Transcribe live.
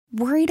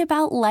Worried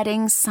about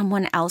letting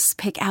someone else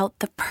pick out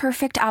the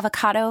perfect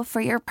avocado for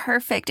your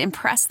perfect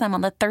impress them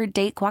on the third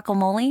date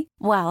guacamole?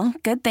 Well,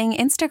 good thing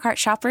Instacart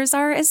shoppers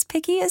are as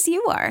picky as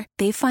you are.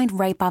 They find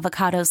ripe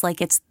avocados like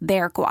it's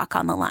their guac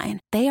on the line.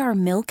 They are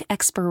milk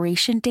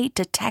expiration date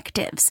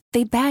detectives.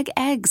 They bag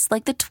eggs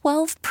like the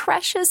 12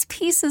 precious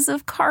pieces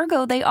of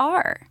cargo they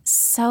are.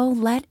 So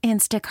let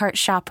Instacart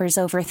shoppers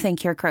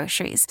overthink your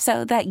groceries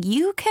so that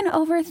you can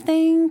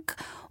overthink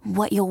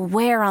what you'll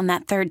wear on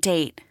that third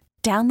date.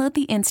 Download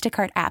the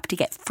Instacart app to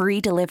get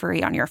free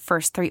delivery on your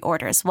first 3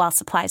 orders while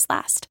supplies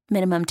last.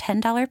 Minimum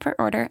 $10 per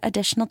order.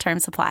 Additional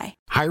terms apply.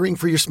 Hiring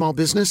for your small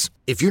business?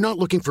 If you're not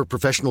looking for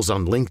professionals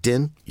on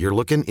LinkedIn, you're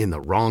looking in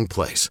the wrong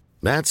place.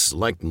 That's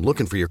like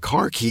looking for your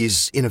car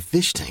keys in a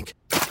fish tank.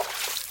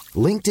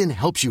 LinkedIn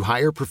helps you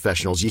hire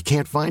professionals you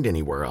can't find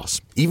anywhere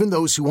else, even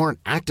those who aren't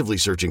actively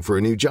searching for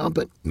a new job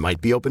but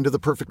might be open to the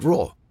perfect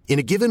role. In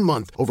a given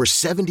month, over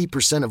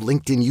 70% of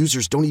LinkedIn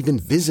users don't even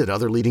visit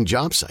other leading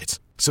job sites.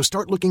 So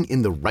start looking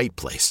in the right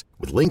place.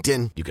 With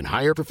LinkedIn, you can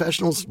hire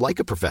professionals like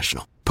a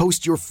professional.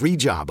 Post your free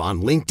job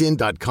on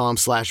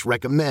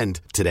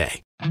linkedin.com/recommend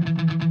today. Get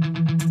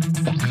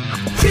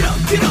up,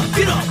 get up,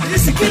 get up.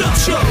 It's the Get Up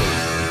Show.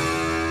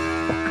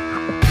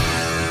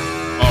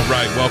 All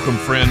right, welcome,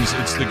 friends.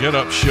 It's the Get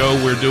Up Show.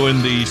 We're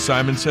doing the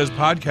Simon Says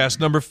podcast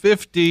number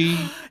 50.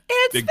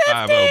 It's Big 50!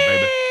 50,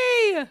 baby.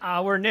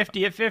 We're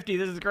nifty at 50.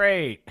 This is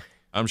great.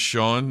 I'm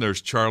Sean.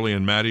 There's Charlie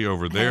and Maddie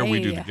over there.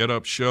 We do the Get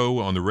Up Show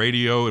on the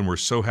radio, and we're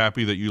so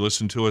happy that you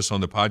listen to us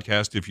on the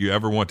podcast. If you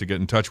ever want to get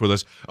in touch with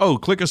us,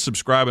 click a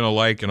subscribe and a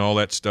like and all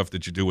that stuff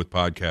that you do with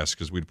podcasts,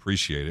 because we'd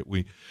appreciate it.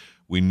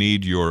 We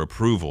need your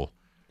approval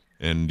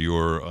and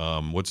your,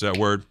 what's that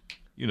word?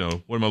 You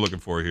know, what am I looking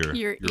for here?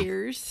 Your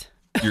ears.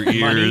 Your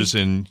ears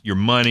and your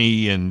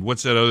money and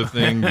what's that other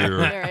thing?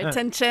 Your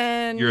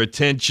attention. Your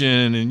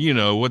attention and,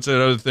 what's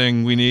that other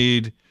thing we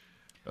need?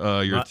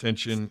 Your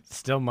attention.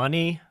 Still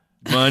money.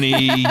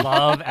 Money.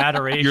 Love,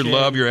 adoration. Your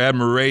love, your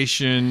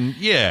admiration.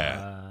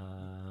 Yeah.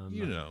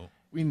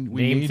 We name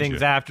need things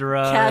you. after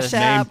us. Cash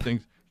App. Name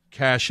things.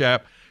 Cash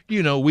App.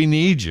 We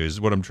need you is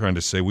what I'm trying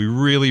to say. We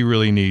really,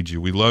 really need you.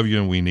 We love you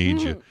and we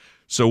need you.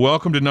 So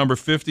welcome to number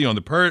 50 on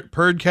the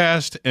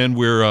Perdcast, and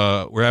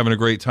we're having a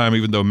great time,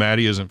 even though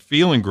Maddie isn't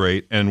feeling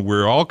great, and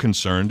we're all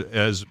concerned,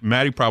 as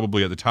Maddie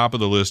probably at the top of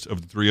the list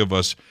of the three of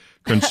us,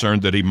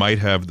 concerned that he might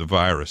have the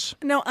virus.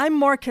 No, I'm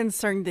more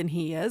concerned than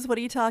he is. What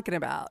are you talking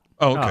about?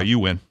 Oh, okay, you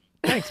win.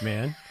 Thanks,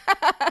 man.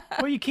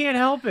 Well, you can't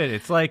help it.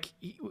 It's like,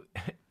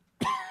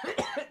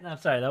 I'm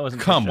sorry, that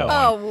wasn't. Come on.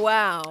 Oh,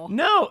 wow.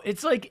 No,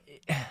 it's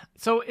like,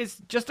 so it's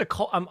just a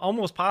cold. I'm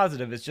almost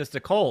positive it's just a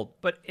cold,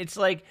 but it's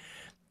like,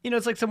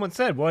 it's like someone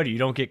said, what, you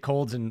don't get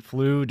colds and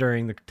flu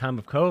during the time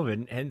of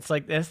COVID. And it's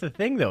like, that's the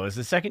thing, though, is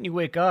the second you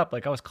wake up,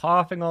 like I was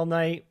coughing all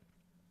night.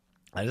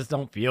 I just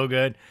don't feel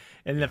good.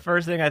 And the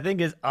first thing I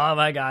think is, oh,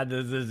 my God,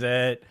 this is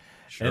it.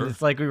 Sure. And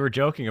it's like we were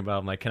joking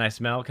about, I'm like, can I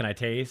smell? Can I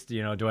taste?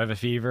 Do I have a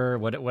fever?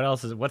 What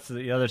else is, what's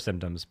the other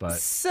symptoms? But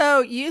so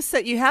you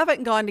said you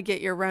haven't gone to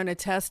get your Rona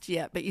test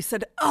yet, but you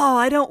said, oh,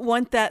 I don't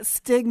want that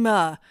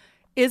stigma.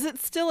 Is it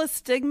still a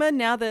stigma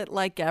now that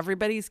like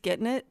everybody's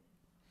getting it?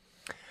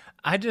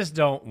 I just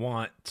don't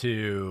want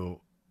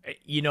to,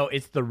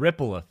 it's the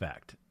ripple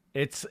effect.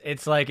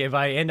 It's like if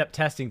I end up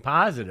testing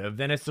positive,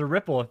 then it's the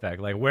ripple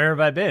effect. Like, where have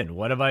I been?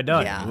 What have I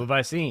done? Yeah. Who have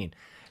I seen?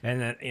 And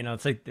then,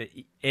 it's like,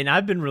 and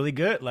I've been really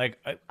good. Like,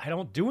 I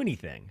don't do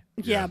anything.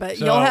 Yeah, but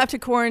so, you'll have to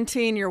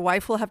quarantine. Your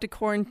wife will have to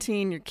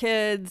quarantine. Your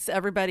kids,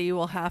 everybody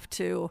will have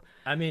to.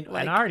 I mean,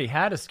 and I already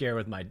had a scare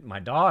with my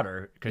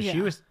daughter because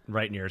she was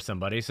right near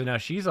somebody. So now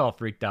she's all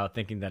freaked out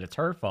thinking that it's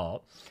her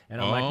fault.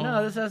 And I'm like,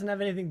 no, this doesn't have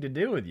anything to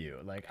do with you.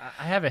 Like,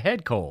 I have a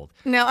head cold.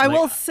 Now, I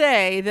will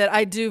say that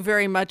I do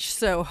very much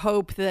so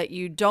hope that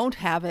you don't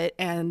have it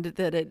and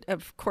that it,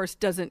 of course,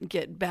 doesn't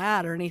get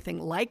bad or anything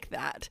like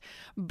that.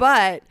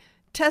 But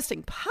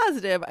testing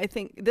positive, I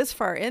think this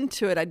far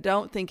into it, I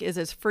don't think is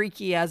as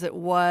freaky as it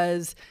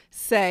was,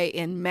 say,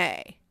 in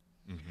May.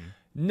 Mm-hmm.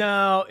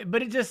 No,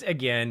 but it just,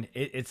 again,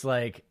 it's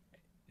like,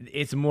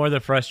 it's more the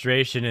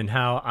frustration and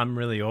how I'm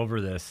really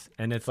over this.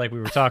 And it's like we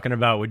were talking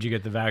about, would you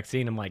get the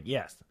vaccine? I'm like,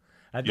 yes.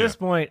 At this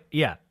point,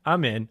 yeah,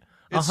 I'm in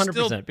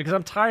 100% because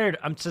I'm tired.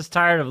 I'm just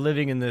tired of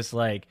living in this,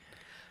 like,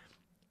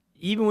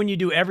 even when you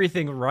do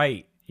everything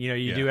right,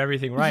 do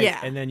everything right. Yeah.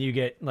 And then you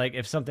get, like,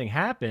 if something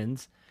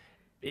happens,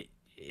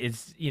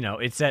 it's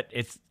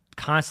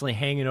constantly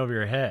hanging over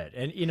your head.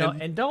 And,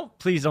 and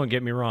please don't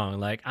get me wrong.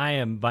 Like, I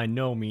am by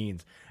no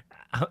means,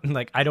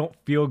 like, I don't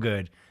feel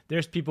good.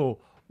 There's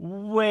people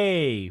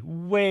way,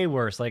 way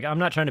worse. Like, I'm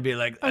not trying to be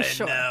like,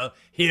 sure. No,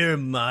 here are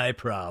my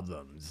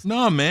problems.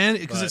 No, man,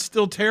 because it's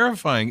still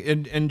terrifying.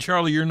 And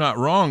Charlie, you're not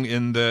wrong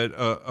in that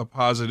a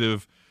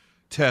positive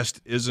test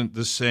isn't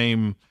the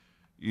same,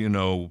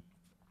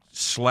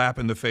 slap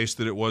in the face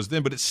that it was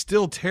then, but it's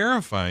still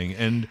terrifying.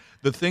 And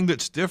the thing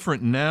that's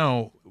different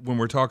now when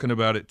we're talking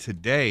about it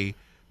today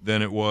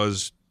than it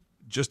was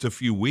just a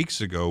few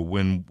weeks ago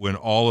when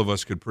all of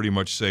us could pretty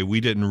much say we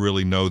didn't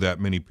really know that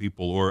many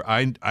people, or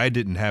I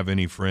didn't have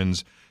any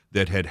friends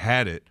that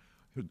had it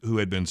who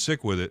had been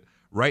sick with it,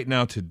 right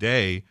now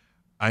today,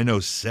 I know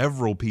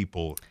several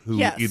people who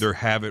Yes. either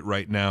have it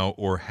right now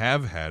or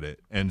have had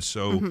it. And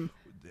so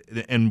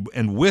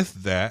and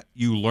with that,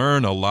 you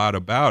learn a lot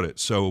about it.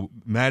 So,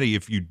 Maddie,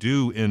 if you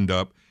do end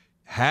up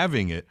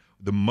having it,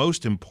 the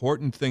most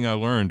important thing I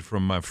learned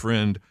from my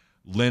friend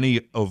Lenny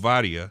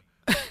Ovadia,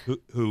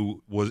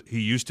 he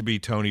used to be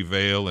Tony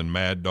Vale and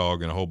Mad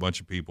Dog and a whole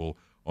bunch of people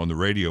on the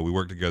radio. We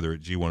worked together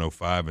at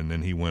G105, and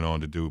then he went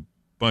on to do a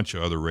bunch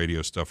of other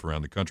radio stuff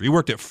around the country. He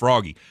worked at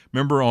Froggy.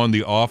 Remember on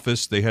The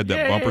Office, they had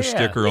that bumper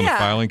sticker on the Yeah.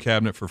 filing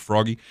cabinet for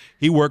Froggy?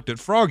 He worked at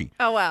Froggy.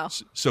 Oh, wow.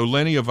 So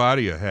Lenny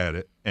Ovadia had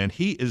it, and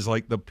he is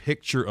like the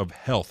picture of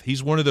health.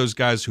 He's one of those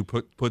guys who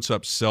puts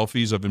up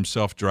selfies of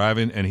himself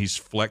driving, and he's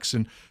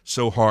flexing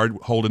so hard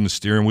holding the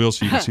steering wheel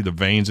so you can see the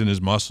veins in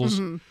his muscles.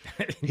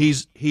 He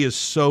is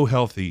so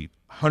healthy,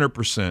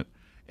 100%,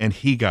 and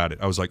he got it.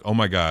 I was like, oh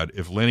my God,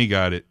 if Lenny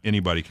got it,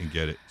 anybody can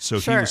get it. So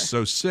he Sure. was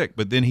so sick.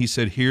 But then he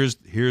said, here's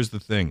the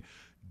thing.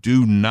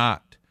 Do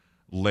not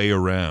lay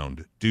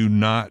around. Do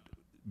not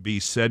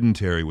be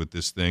sedentary with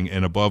this thing,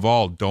 and above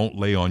all, don't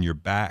lay on your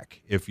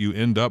back. If you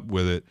end up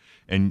with it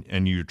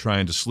and you're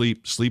trying to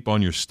sleep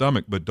on your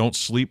stomach, but don't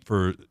sleep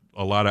for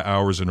a lot of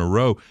hours in a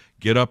row.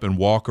 Get up and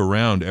walk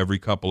around every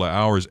couple of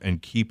hours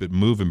and keep it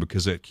moving,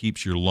 because that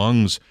keeps your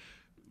lungs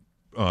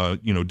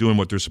doing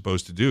what they're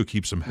supposed to do. It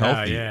keeps them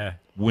healthy. yeah.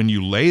 When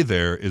you lay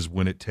there is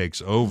when it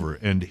takes over.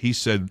 And he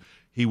said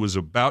he was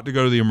about to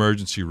go to the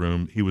emergency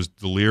room. He was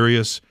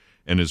delirious,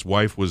 and his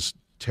wife was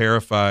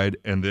terrified.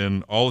 And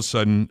then all of a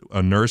sudden,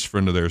 a nurse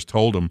friend of theirs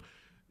told him,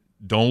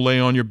 don't lay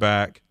on your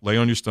back, lay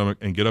on your stomach,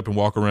 and get up and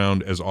walk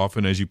around as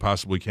often as you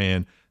possibly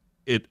can.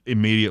 It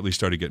immediately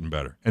started getting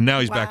better. And now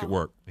he's back Wow. at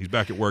work. He's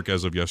back at work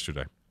as of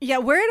yesterday. Yeah,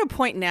 we're at a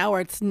point now where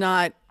it's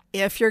not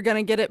if you're going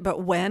to get it,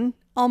 but when,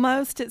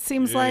 almost, it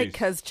seems like, Jeez.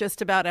 because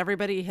just about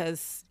everybody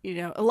has,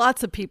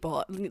 lots of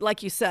people,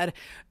 like you said,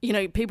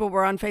 people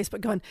were on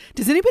Facebook going,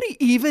 does anybody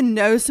even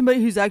know somebody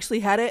who's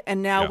actually had it?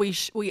 And now Yeah.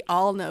 we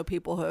all know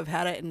people who have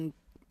had it, and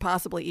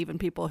possibly even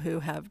people who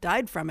have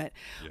died from it.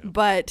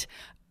 But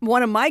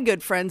one of my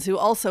good friends, who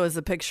also is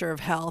a picture of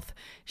health,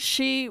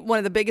 one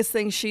of the biggest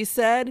things she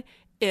said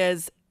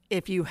is,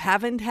 if you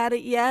haven't had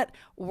it yet,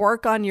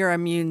 work on your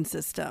immune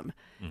system.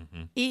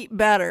 Eat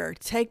better,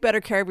 take better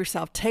care of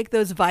yourself, take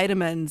those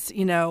vitamins,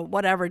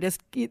 whatever,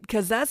 just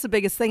because that's the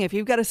biggest thing. If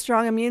you've got a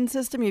strong immune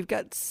system, you've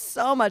got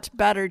so much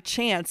better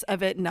chance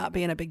of it not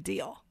being a big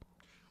deal.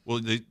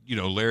 Well,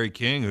 Larry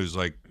King, who's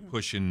like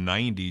pushing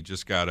 90,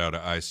 just got out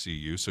of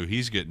ICU, so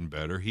he's getting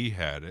better. He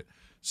had it.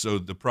 So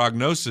the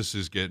prognosis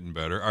is getting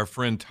better. Our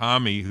friend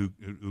Tommy, who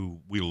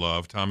we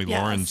love, Tommy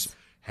Yes. Lawrence,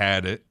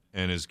 had it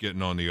and is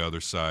getting on the other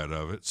side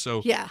of it.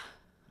 So, Yeah.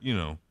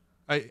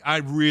 I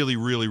really,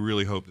 really,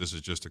 really hope this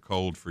is just a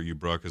cold for you,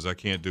 bro, because I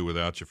can't do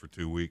without you for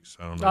 2 weeks.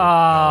 I don't know.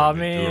 Aw, what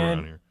they do man.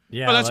 around here.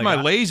 Yeah, Well, that's like, my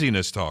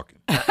laziness talking.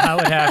 I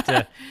would have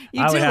to.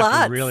 You I would do have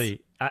lots. to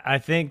really. I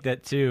think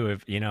that too.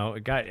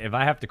 If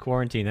I have to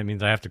quarantine, that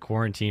means I have to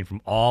quarantine from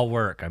all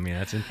work. I mean,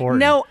 that's important.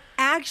 No,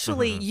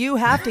 actually, you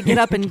have to get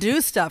up and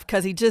do stuff,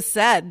 because he just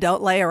said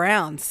don't lay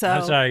around. So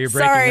I'm sorry, you're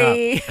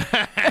breaking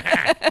sorry.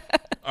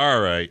 All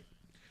right.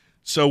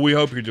 So we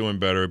hope you're doing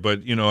better,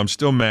 but I'm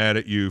still mad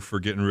at you for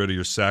getting rid of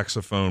your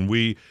saxophone.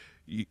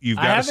 You've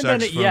got I a haven't done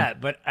saxophone it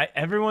yet, but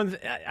I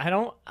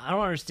don't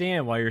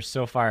understand why you're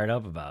so fired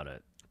up about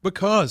it.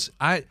 because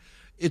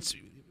it's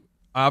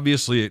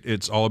obviously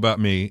it's all about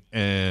me,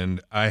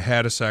 and I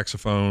had a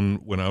saxophone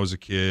when I was a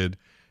kid,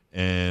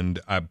 and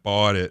I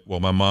bought it. Well,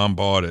 my mom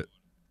bought it,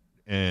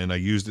 and I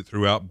used it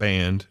throughout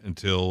band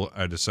until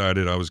I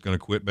decided I was going to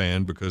quit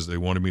band because they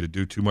wanted me to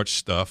do too much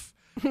stuff.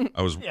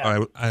 I was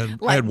I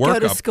had work go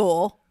to up.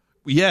 school.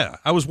 Yeah,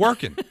 I was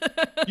working.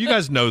 You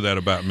guys know that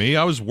about me.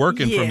 I was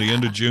working from the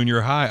end of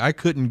junior high. I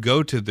couldn't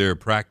go to their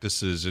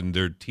practices and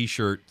their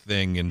T-shirt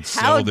thing and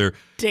How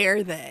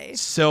dare they?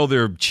 sell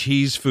their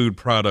cheese food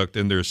product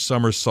and their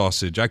summer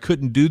sausage. I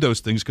couldn't do those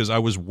things because I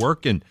was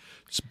working.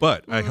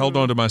 But I held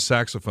on to my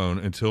saxophone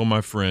until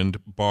my friend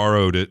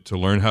borrowed it to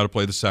learn how to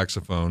play the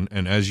saxophone.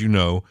 And as you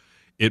know,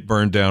 it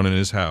burned down in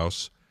his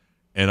house,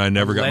 and I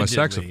never got my Allegedly.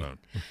 saxophone.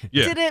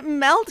 Yeah. Did it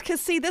melt? Because,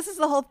 see, this is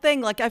the whole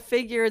thing. Like, I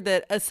figured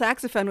that a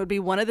saxophone would be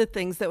one of the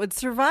things that would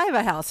survive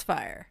a house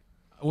fire.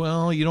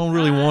 Well, you don't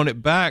really want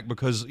it back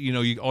because,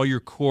 all your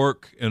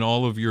cork and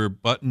all of your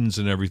buttons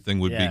and everything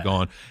would be Yeah.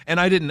 gone. And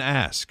I didn't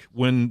ask.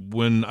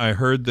 When I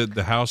heard that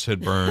the house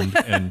had burned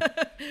and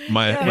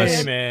my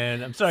Hey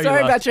man, I'm sorry. Sorry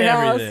you about lost your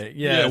house. everything.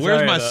 yeah, where's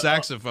sorry my about-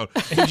 saxophone?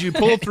 Did you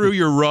pull through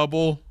your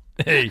rubble?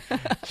 Hey,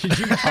 did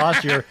you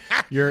toss your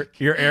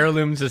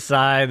heirlooms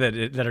aside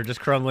that are just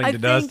crumbling I to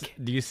dust? think-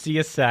 Do you see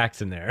a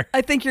sax in there?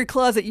 I think your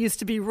closet used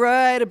to be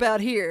right about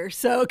here.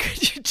 So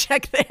could you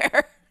check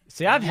there?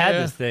 See, I've had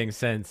Yeah. this thing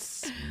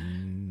since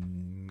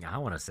I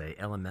want to say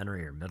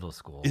elementary or middle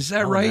school. Is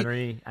that right?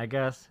 Elementary, I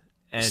guess.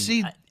 And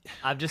See,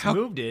 I've just how-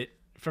 moved it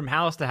from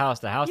house to house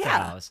to house to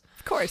Yeah, house.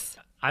 of course.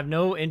 I've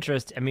no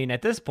interest. I mean,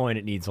 at this point,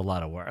 it needs a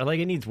lot of work. Like,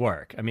 it needs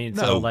work. I mean,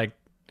 No. so like,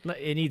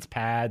 it needs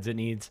pads. It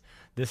needs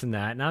this and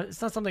that. Now,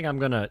 it's not something I'm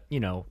gonna,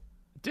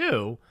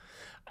 do.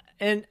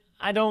 And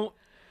I don't.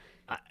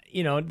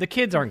 the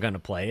kids aren't going to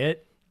play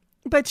it.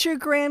 But your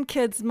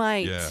grandkids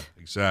might. Yeah,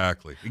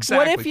 exactly.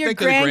 What if your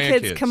Think of the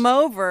grandkids come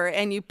over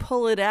and you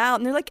pull it out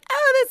and they're like,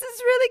 oh, this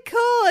is really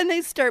cool. And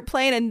they start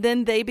playing and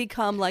then they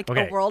become like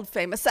a world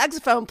famous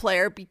saxophone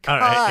player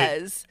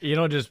because. You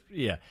don't just,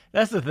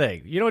 that's the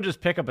thing. You don't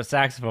just pick up a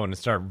saxophone and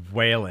start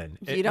wailing.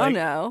 You don't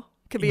know.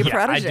 Could be a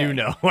protege. I do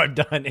know. I've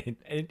done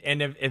it.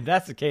 And if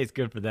that's the case,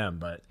 good for them.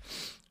 But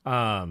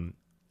I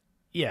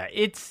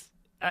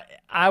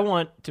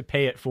want to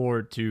pay it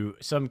forward to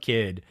some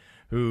kid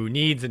who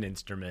needs an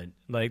instrument.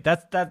 Like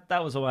that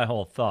was my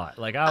whole thought.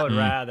 Like I would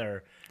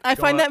rather I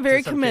find that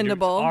very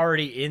commendable.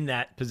 Already in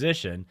that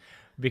position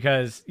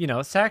because,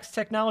 sax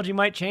technology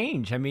might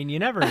change. I mean, you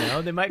never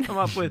know. They might come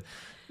up with,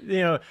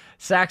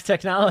 sax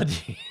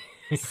technology.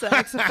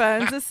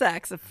 Saxophone's a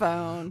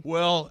saxophone.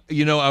 Well,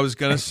 I was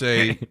going to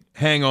say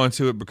hang on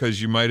to it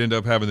because you might end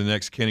up having the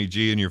next Kenny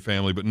G in your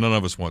family, but none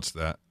of us wants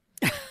that.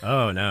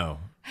 Oh, no.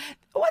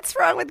 What's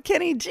wrong with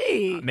Kenny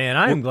G? Man,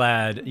 I'm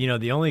glad,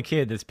 the only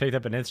kid that's picked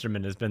up an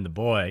instrument has been the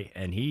boy,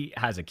 and he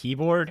has a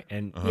keyboard,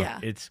 and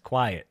it's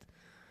quiet.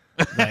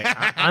 Like,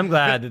 I'm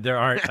glad that there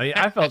aren't.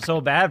 I felt so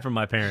bad for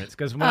my parents,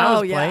 because when I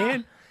was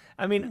playing,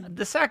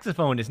 the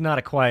saxophone is not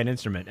a quiet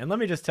instrument. And let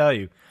me just tell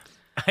you,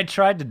 I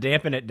tried to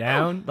dampen it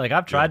down. Like,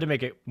 I've tried to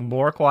make it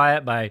more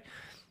quiet by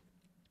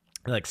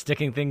like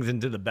sticking things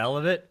into the bell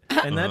of it,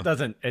 and that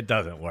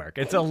doesn't work.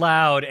 It's a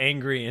loud,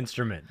 angry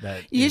instrument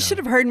that you should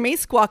have heard me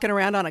squawking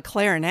around on a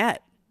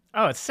clarinet.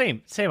 Oh, it's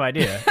same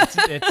idea.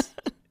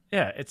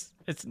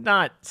 It's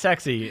not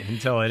sexy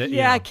until it.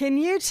 Yeah, can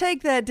you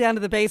take that down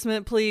to the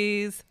basement,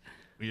 please?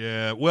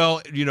 Yeah,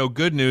 well,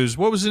 good news.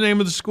 What was the name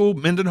of the school?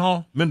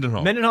 Mendenhall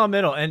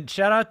Middle. And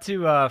shout out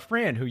to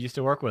Fran, who used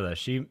to work with us.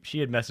 She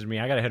had messaged me.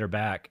 I got to hit her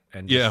back.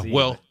 And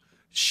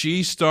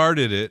she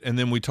started it, and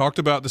then we talked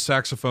about the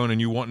saxophone and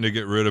you wanting to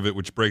get rid of it,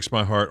 which breaks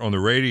my heart, on the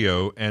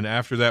radio. And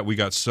after that, we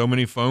got so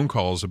many phone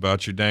calls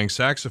about your dang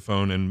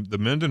saxophone, and the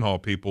Mendenhall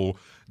people,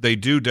 they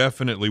do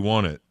definitely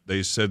want it.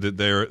 They said that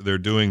they're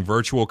doing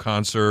virtual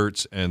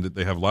concerts and that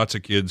they have lots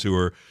of kids who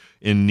are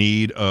in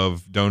need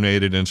of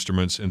donated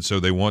instruments, and so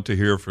they want to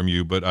hear from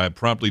you. But I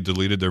promptly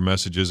deleted their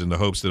messages in the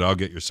hopes that I'll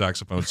get your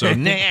saxophone. So,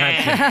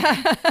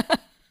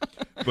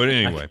 but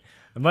anyway.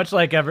 Much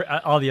like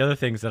all the other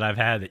things that I've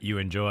had that you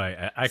enjoy,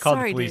 I called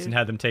the police and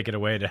had them take it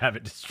away to have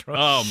it destroyed.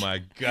 Oh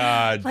my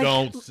God!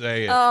 Don't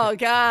say it. Oh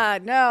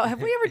God, no!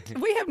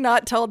 We have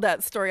not told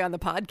that story on the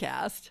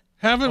podcast,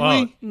 haven't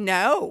we?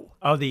 No.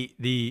 Oh,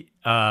 the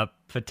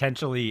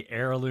potentially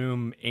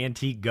heirloom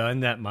antique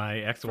gun that my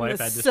ex-wife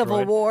had destroyed.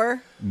 Civil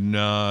War.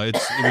 No, it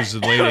was the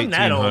late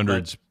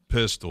 1800s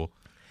pistol.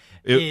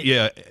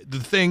 The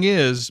thing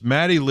is,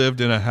 Maddie lived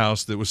in a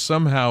house that was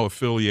somehow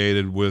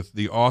affiliated with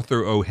the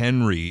Arthur O.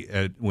 Henry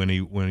when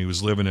he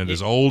was living at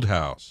his old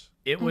house.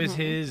 It was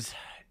his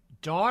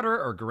daughter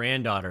or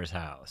granddaughter's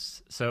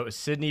house. So it was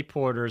Sidney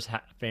Porter's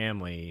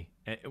family.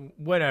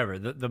 Whatever.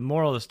 The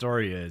moral of the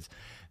story is,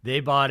 they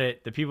bought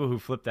it. The people who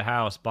flipped the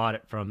house bought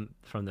it from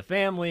the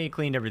family,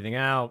 cleaned everything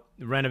out,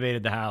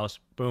 renovated the house.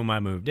 Boom, I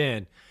moved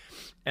in,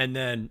 and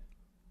then.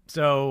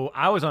 So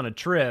I was on a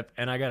trip,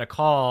 and I got a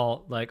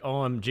call like,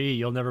 OMG,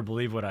 you'll never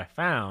believe what I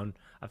found.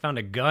 I found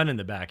a gun in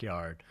the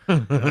backyard.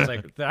 And I was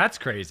like, that's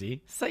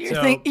crazy. So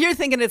you're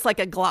thinking it's like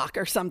a Glock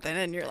or something,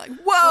 and you're like,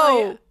 whoa.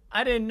 Well,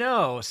 I didn't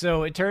know.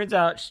 So it turns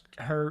out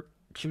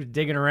she was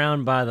digging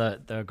around by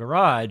the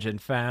garage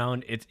and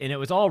found it, and it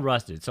was all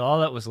rusted. So all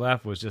that was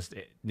left was just,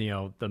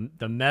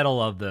 the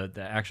metal of the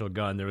actual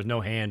gun. There was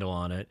no handle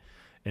on it,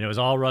 and it was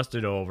all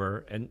rusted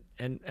over.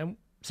 And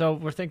so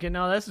we're thinking,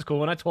 no, this is cool.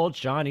 When I told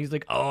Sean, he's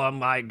like, oh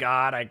my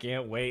God, I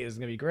can't wait. This is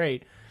going to be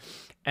great.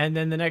 And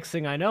then the next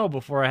thing I know,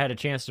 before I had a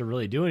chance to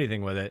really do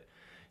anything with it,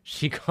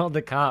 she called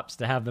the cops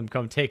to have them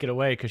come take it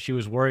away because she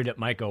was worried it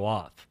might go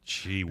off.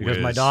 Gee whiz.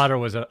 Because my daughter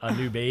was a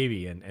new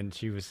baby, and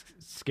she was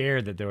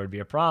scared that there would be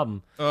a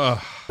problem.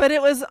 But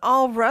it was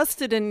all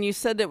rusted, and you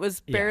said it was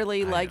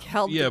barely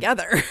held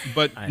together.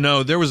 But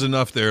no, there was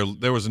enough there.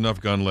 There was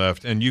enough gun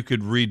left, and you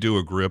could redo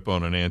a grip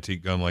on an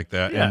antique gun like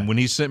that. Yeah. And when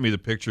he sent me the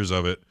pictures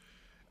of it,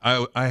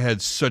 I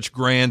had such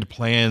grand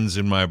plans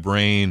in my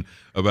brain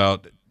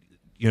about,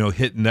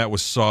 hitting that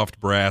with soft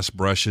brass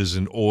brushes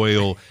and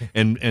oil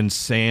and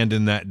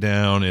sanding that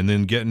down and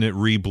then getting it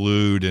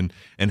re-blued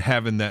and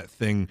having that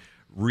thing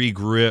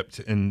re-gripped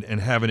and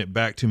having it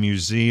back to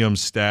museum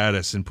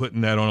status and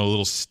putting that on a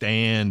little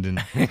stand and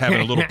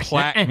having a little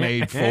plaque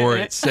made for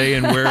it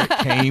saying where it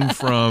came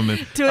from.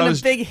 And doing a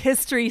big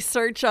history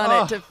search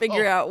on it to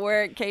figure out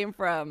where it came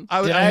from.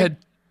 I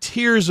had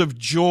tears of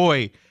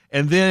joy.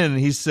 And then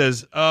he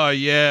says, oh,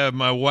 yeah,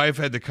 my wife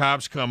had the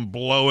cops come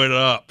blow it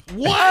up.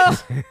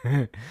 What?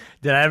 Did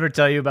I ever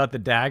tell you about the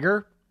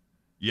dagger?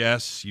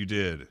 Yes, you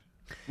did.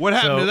 What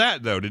happened to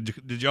that, though?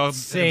 Did y'all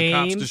have the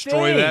cops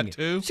destroy that,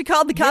 too? She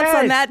called the cops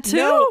on that, too?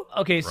 No.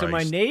 Okay, so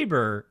my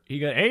neighbor, he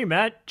goes, hey,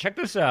 Matt, check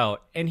this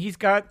out. And he's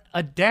got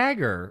a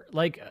dagger.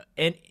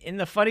 And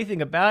the funny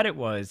thing about it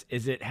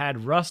is it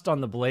had rust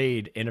on the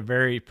blade in a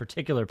very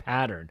particular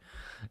pattern,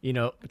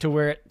 to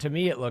where, to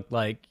me, it looked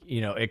like,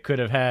 it could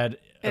have had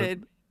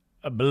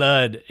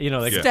blood,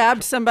 like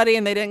Stabbed somebody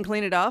and they didn't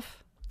clean it off?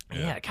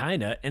 yeah,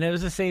 kind of. And it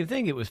was the same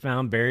thing. It was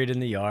found buried in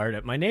the yard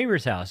at my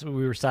neighbor's house.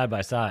 We were side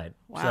by side.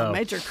 Wow, So-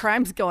 major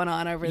crimes going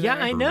on over there.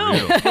 Yeah, I know.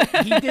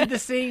 He did the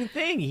same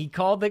thing. He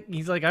called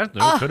he's like, I don't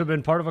know, it could have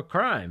been part of a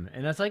crime.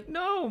 And I was like,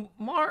 no,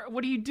 Mark,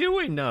 what are you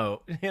doing?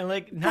 No.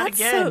 Like, not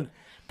again.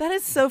 That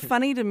is so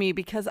funny to me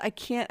because I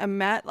can't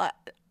imagine.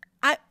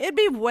 It'd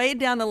be way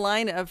down the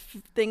line of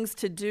things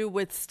to do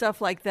with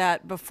stuff like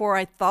that before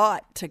I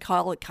thought to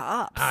call the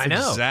cops. I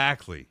know.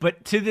 Exactly.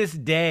 But to this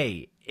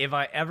day, if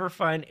I ever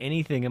find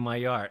anything in my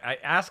yard, I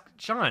ask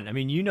Sean. I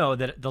mean, you know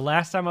that the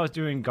last time I was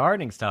doing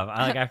gardening stuff,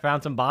 I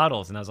found some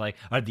bottles and I was like,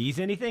 "Are these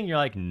anything?" You're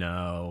like,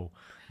 "No."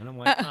 And I'm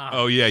like,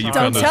 Oh, yeah, you Don't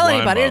found those tell wine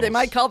anybody or they bottles.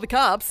 might call the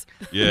cops.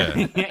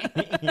 Yeah.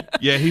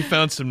 Yeah, he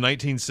found some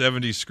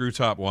 1970s screw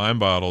top wine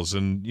bottles,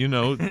 and,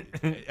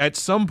 at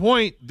some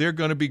point, they're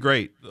going to be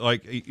great.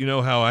 Like, you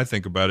know how I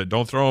think about it.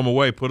 Don't throw them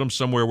away. Put them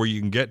somewhere where you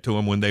can get to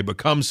them when they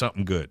become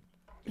something good.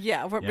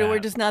 Yeah, Yeah. we're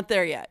just not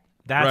there yet.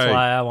 That's Right.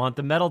 why I want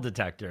the metal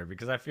detector,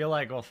 because I feel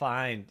like we'll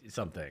find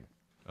something.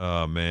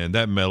 Oh, man,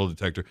 that metal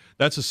detector.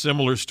 That's a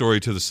similar story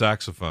to the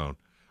saxophone.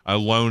 I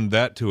loaned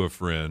that to a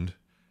friend,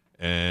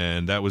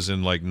 and that was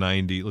in like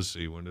 90. Let's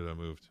see, when did I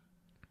move?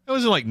 It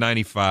was in like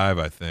 95,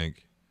 I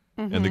think.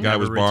 And the guy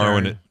was Never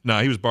borrowing returned. it. No,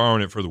 he was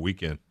borrowing it for the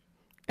weekend.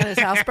 And his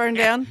house burned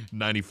down?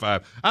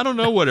 95. I don't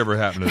know whatever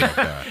happened to that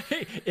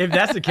guy. If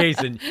that's the case,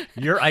 then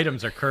your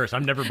items are cursed.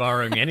 I'm never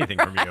borrowing anything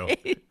from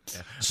you.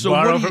 So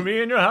Borrow what do from you-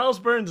 me and your house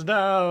burns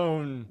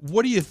down.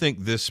 What do you think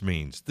this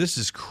means? This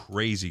is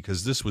crazy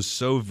because this was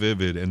so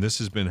vivid, and this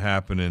has been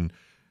happening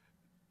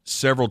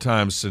several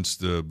times since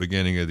the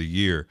beginning of the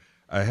year.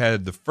 I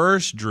had the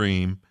first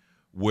dream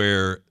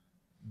where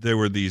there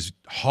were these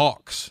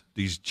hawks,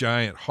 these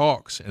giant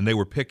hawks, and they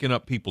were picking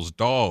up people's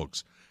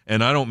dogs.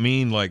 And I don't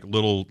mean like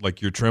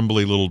your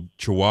trembly little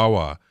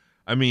chihuahua.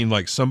 I mean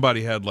like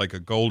somebody had like a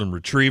golden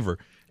retriever.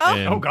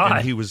 Oh,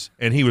 God.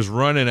 And he was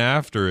running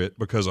after it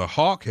because a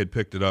hawk had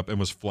picked it up and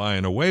was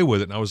flying away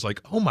with it. And I was like,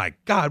 oh my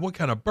God, what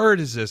kind of bird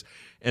is this?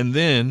 And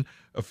then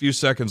a few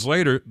seconds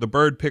later, the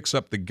bird picks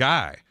up the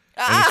guy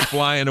and is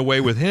flying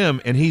away with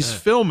him, and he's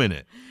filming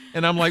it.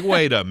 And I'm like,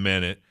 wait a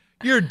minute.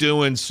 You're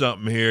doing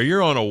something here.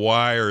 You're on a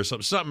wire or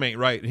something. Something ain't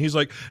right. And he's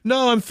like,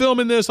 no, I'm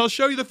filming this. I'll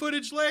show you the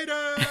footage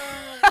later.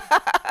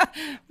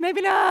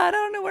 Maybe not. I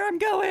don't know where I'm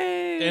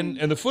going.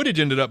 And the footage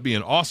ended up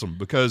being awesome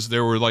because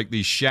there were like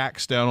these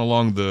shacks down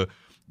along the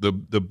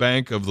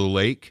bank of the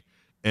lake,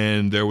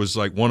 and there was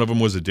like one of them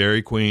was a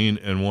Dairy Queen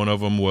and one of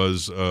them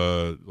was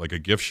like a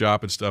gift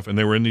shop and stuff, and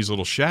they were in these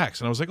little shacks,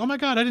 and I was like, oh my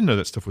God, I didn't know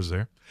that stuff was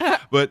there.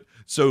 But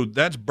so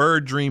that's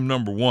bird dream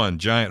number one,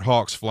 giant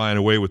hawks flying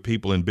away with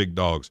people and big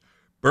dogs.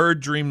 Bird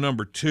dream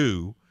number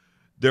two,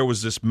 there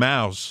was this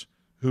mouse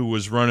who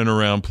was running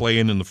around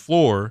playing in the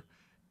floor,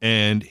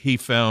 and he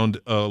found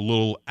a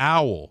little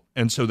owl.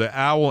 And so the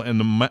owl and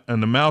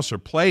the mouse are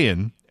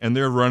playing, and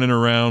they're running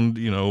around,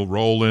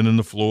 rolling in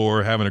the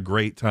floor, having a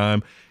great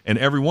time. And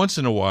every once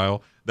in a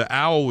while, the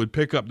owl would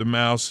pick up the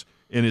mouse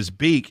in his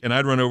beak, and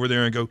I'd run over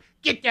there and go,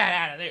 get that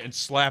out of there, and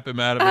slap him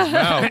out of his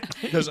mouth.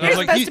 Because I You're was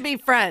like, supposed to be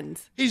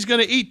friends. he's going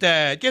to eat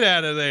that. Get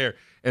out of there.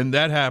 And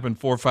that happened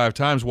 4 or 5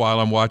 times while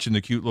I'm watching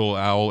the cute little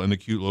owl and the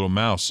cute little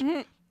mouse.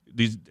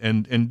 These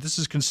and this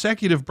is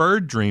consecutive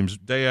bird dreams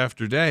day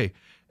after day.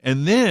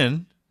 And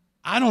then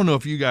I don't know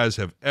if you guys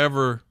have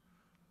ever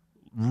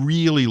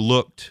really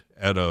looked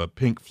at a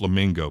pink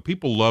flamingo.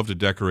 People love to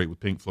decorate with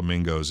pink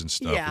flamingos and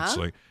stuff. Yeah. It's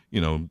like,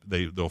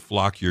 they'll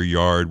flock your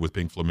yard with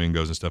pink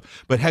flamingos and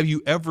stuff. But have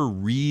you ever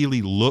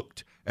really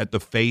looked at the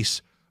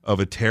face of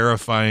a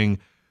terrifying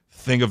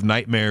thing of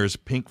nightmares,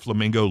 pink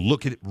flamingo?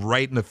 Look at it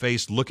right in the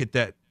face. Look at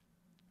that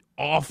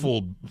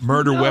awful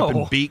murder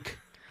weapon beak.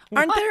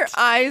 Aren't their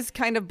eyes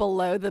kind of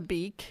below the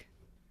beak?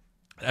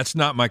 That's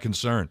not my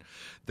concern.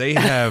 They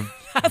have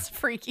That's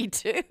freaky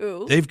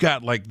too. they've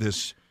got like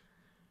this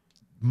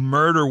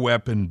murder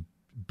weapon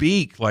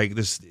beak, like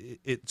this.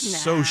 It's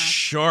so Nah.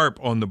 sharp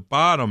on the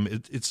bottom.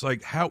 It's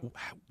like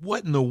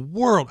what in the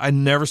world? I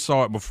never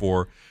saw it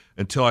before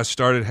until I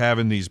started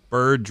having these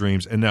bird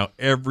dreams, and now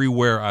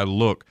everywhere I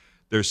look,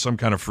 there's some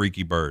kind of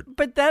freaky bird.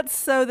 But that's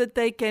so that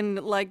they can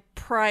like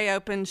pry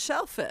open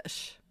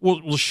shellfish.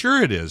 Well,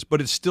 sure it is,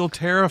 but it's still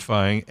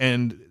terrifying,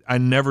 and I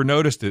never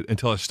noticed it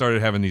until I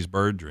started having these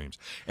bird dreams.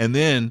 And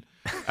then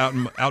out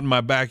in my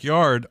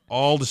backyard,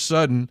 all of a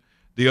sudden,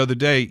 the other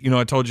day,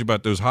 I told you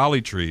about those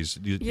holly trees.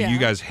 Yeah. You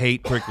guys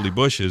hate prickly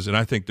bushes, and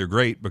I think they're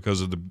great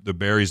because of the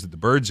berries that the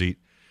birds eat.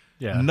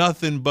 Yeah.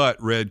 Nothing but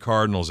red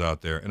cardinals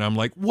out there. And I'm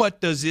like, what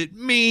does it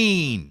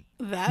mean?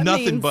 That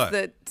Nothing means but.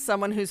 that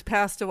someone who's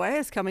passed away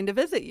is coming to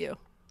visit you.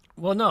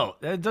 Well, no,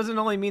 that doesn't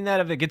only mean that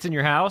if it gets in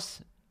your house.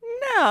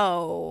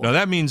 No. Now,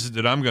 that means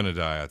that I'm going to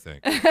die, I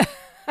think.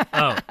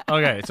 Oh,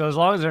 okay. So as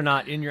long as they're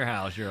not in your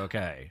house, you're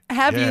okay.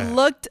 Have Yeah. you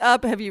looked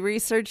up, have you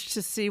researched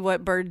to see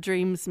what bird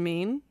dreams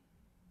mean?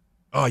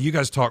 Oh, you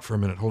guys talk for a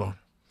minute. Hold on.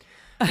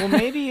 Well,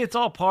 maybe it's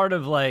all part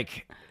of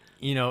like,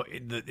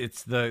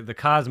 it's the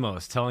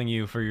cosmos telling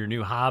you for your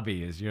new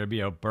hobby is you're gonna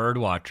be a bird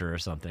watcher or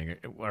something,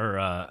 or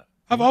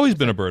I've always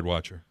been a bird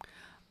watcher.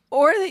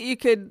 Or that you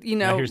could,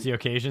 Now here's the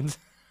occasions.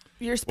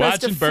 you're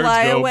supposed Watching to birds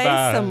fly go away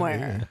by.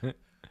 somewhere.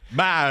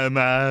 My.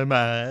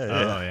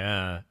 Oh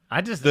yeah.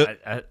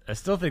 I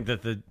still think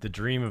that the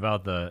dream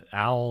about the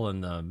owl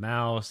and the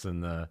mouse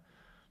and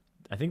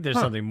I think there's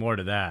something more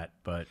to that,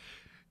 but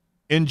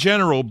In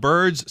general,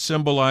 birds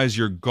symbolize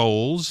your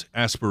goals,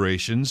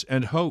 aspirations,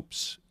 and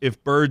hopes.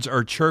 If birds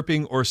are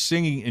chirping or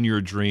singing in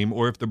your dream,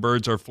 or if the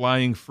birds are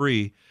flying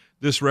free,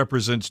 this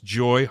represents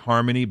joy,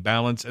 harmony,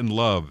 balance, and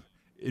love.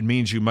 It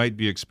means you might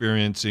be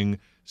experiencing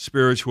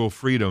spiritual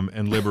freedom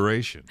and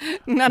liberation.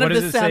 None What of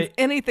does this it sounds say?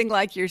 anything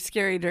like your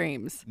scary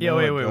dreams. yeah, No,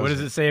 wait. it What does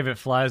doesn't. it say if it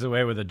flies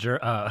away with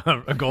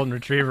a golden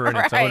retriever and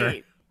its owner?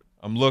 Right.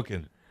 I'm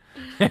looking.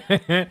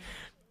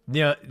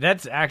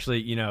 That's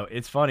actually,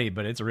 it's funny,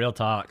 but it's real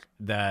talk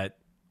that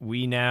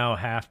we now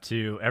have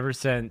to, ever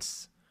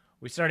since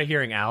we started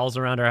hearing owls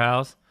around our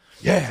house.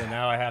 Yeah. So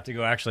now I have to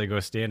go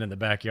stand in the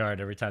backyard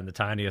every time the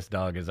tiniest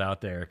dog is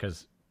out there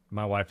because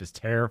my wife is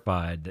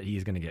terrified that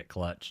he's going to get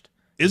clutched.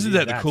 Isn't He's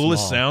that the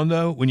coolest small. sound,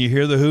 though, when you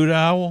hear the hoot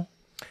owl?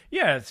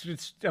 Yeah,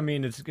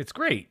 it's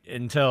great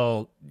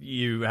until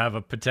you have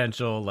a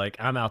potential, like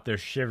I'm out there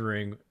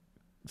shivering,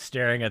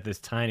 staring at this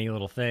tiny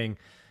little thing,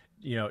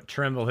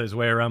 tremble his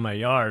way around my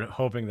yard,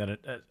 hoping that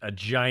a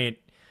giant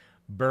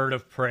bird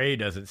of prey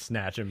doesn't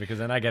snatch him, because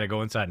then I got to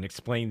go inside and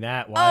explain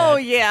that. Oh,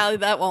 yeah,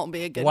 that won't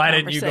be a good Why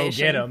didn't you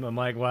conversation. go get him? I'm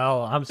like,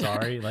 well, I'm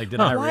sorry. Like,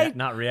 did I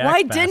not react?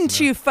 Why fast didn't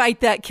enough? you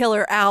fight that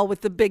killer owl with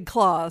the big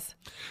claws?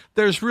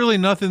 There's really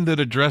nothing that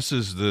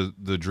addresses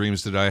the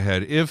dreams that I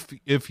had.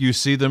 If you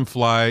see them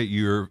fly,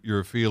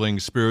 you're feeling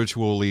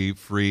spiritually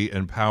free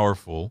and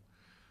powerful.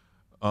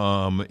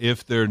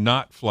 If they're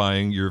not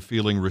flying, you're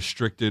feeling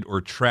restricted or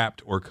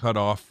trapped or cut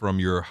off from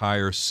your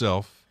higher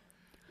self.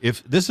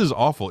 If this is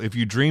awful, if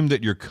you dream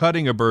that you're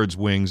cutting a bird's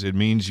wings, it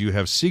means you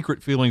have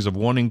secret feelings of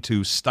wanting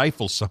to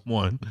stifle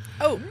someone.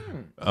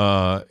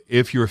 Oh,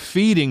 If you're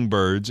feeding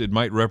birds, it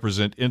might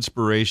represent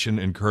inspiration,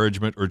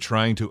 encouragement, or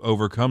trying to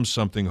overcome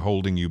something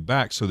holding you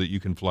back so that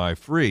you can fly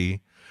free.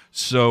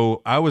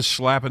 So I was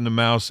slapping the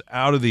mouse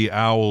out of the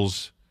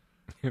owl's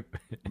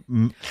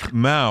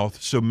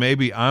mouth, so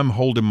maybe I'm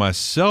holding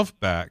myself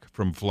back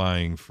from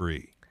flying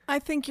free. I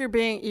think you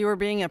were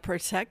being a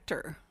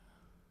protector.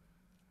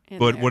 in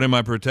But there. what am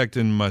I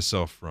protecting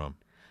myself from?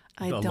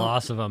 I The don't.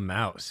 loss of a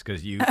mouse,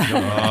 because you.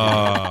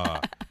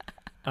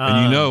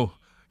 And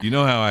you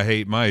know how I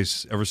hate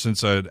mice. Ever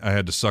since I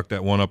had to suck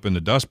that one up in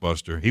the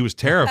dustbuster, he was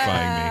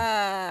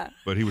terrifying me.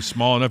 But he was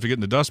small enough to get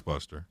in the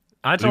dustbuster.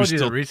 I But he was told you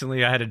still- that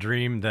recently. I had a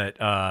dream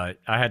that I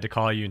had to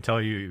call you and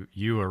tell you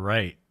were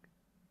right.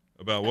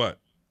 About what?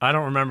 I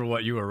don't remember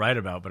what you were right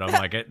about, but I'm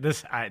like,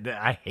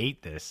 I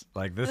hate this.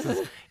 Like, this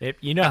is it.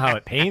 You know how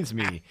it pains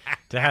me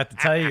to have to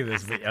tell you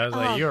this. I was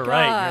like, Oh, you're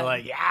right. And God. you're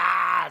like,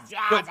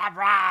 yes, I'm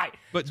right.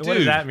 But So dude, what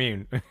does that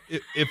mean?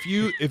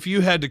 if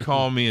you had to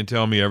call me and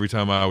tell me every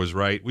time I was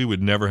right, we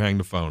would never hang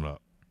the phone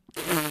up.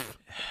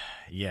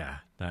 Yeah.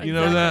 You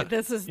know that?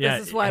 This is Yeah,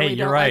 why hey, we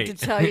you're don't right. like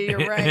to tell you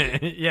you're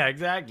right. Yeah,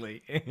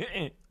 exactly.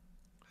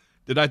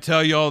 Did I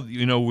tell y'all?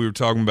 We were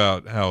talking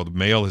about how the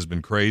mail has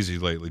been crazy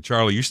lately.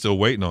 Charlie, you're still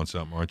waiting on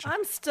something, aren't you?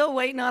 I'm still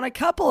waiting on a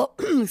couple.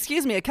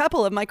 A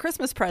couple of my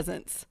Christmas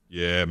presents.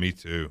 Yeah, me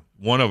too.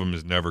 One of them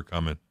is never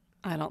coming.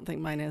 I don't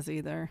think mine is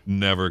either.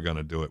 Never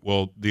gonna do it.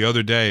 Well, the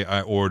other day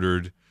I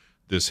ordered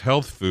this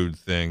health food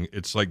thing.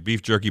 It's like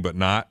beef jerky, but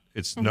not.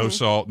 It's no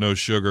salt, no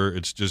sugar.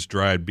 It's just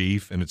dried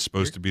beef, and it's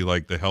supposed to be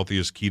like the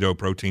healthiest keto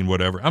protein,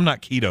 whatever. I'm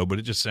not keto, but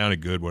it just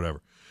sounded good,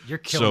 whatever. You're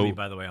killing So- me,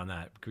 by the way, on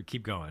that.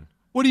 Keep going.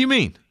 What do you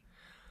mean?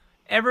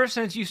 Ever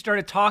since you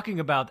started talking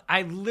about,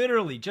 I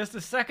literally just a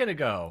second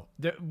ago,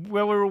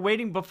 while we were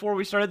waiting before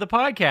we started the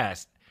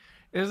podcast,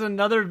 there's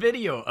another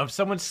video of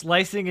someone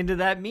slicing into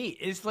that meat.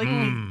 It's like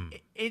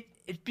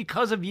it's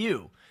because of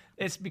you.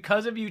 It's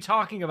because of you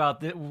talking about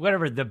the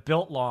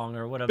Biltong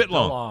or whatever.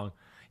 Biltong.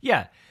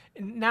 Yeah,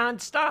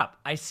 nonstop.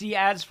 I see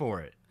ads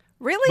for it.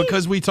 Really?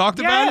 Because we talked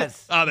about it?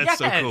 Yes. Oh, that's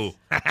so Yes. cool.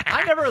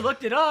 I never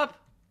looked it up.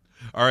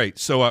 All right,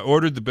 so I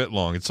ordered the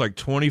Biltong. It's like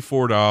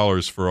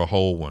 $24 for a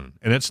whole one.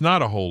 And it's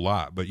not a whole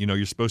lot, but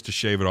you're supposed to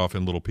shave it off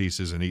in little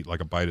pieces and eat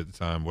like a bite at a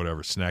time,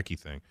 whatever, snacky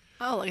thing.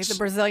 Oh, like at the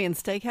Brazilian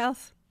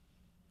steakhouse?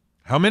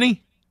 How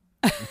many?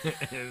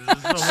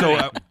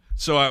 So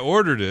So I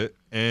ordered it,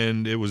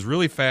 and it was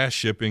really fast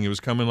shipping. It was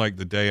coming like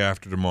the day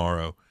after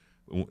tomorrow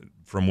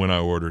from when I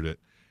ordered it.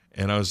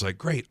 And I was like,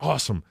 great,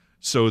 awesome.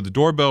 So the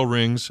doorbell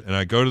rings, and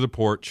I go to the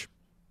porch,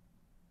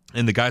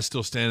 and the guy's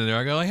still standing there.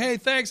 I go like, hey,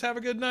 thanks, have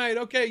a good night.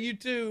 Okay, you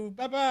too.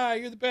 Bye-bye,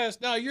 you're the best.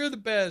 No, you're the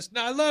best.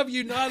 No, I love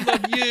you. No, I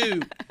love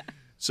you.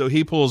 So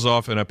he pulls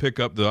off, and I pick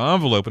up the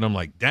envelope, and I'm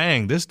like,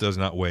 dang, this does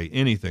not weigh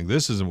anything.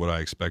 This isn't what I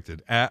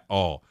expected at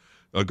all.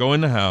 I go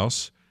in the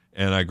house,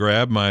 and I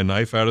grab my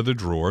knife out of the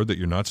drawer that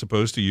you're not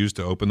supposed to use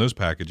to open those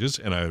packages,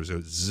 and I was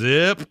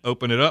zip,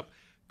 open it up,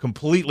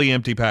 completely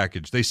empty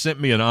package. They sent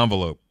me an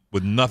envelope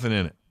with nothing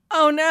in it.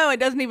 Oh, no, it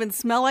doesn't even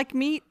smell like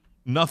meat?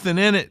 Nothing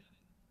in it.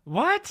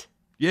 what?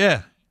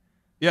 Yeah.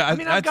 Yeah, I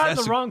mean, I've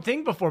gotten the wrong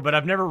thing before, but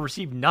I've never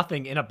received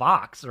nothing in a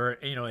box or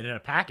in a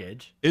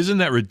package. Isn't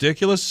that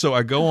ridiculous? So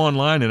I go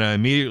online and I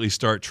immediately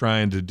start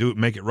trying to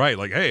make it right.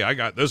 Like, hey, I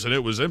got this and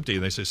it was empty.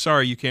 And they say,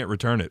 sorry, you can't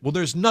return it. Well,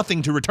 there's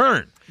nothing to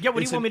return. Yeah,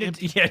 what do you want me to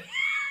do? Yeah.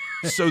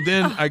 So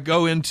then I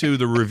go into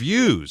the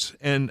reviews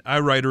and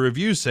I write a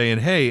review saying,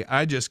 hey,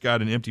 I just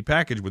got an empty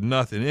package with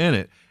nothing in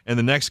it. And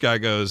the next guy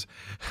goes,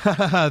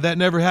 that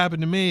never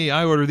happened to me.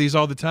 I order these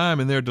all the time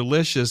and they're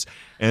delicious.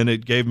 And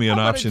it gave me an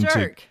option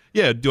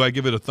to, do I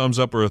give it a thumbs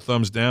up or a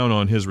thumbs down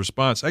on his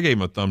response? I gave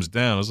him a thumbs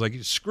down. I was like,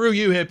 screw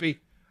you, hippie.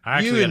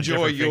 You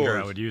enjoy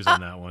yours. I would use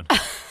on that one.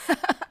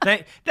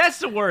 That's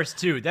the worst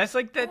too. That's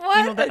like that.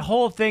 You know, that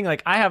whole thing.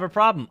 Like, I have a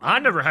problem. I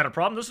never had a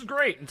problem. This is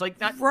great. It's like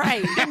that.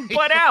 Right.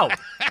 Butt out.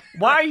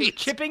 Why are you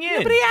chipping in?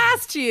 Nobody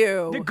asked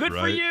you. They're good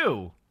for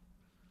you.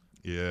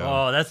 Yeah.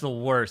 Oh, that's the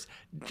worst.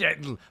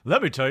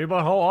 Let me tell you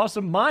about how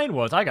awesome mine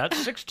was. I got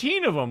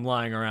 16 of them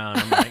lying around.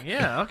 I'm like,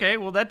 yeah, okay.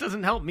 Well, that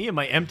doesn't help me in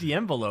my empty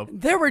envelope.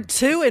 There were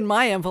 2 in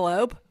my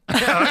envelope. Yeah,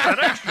 I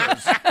got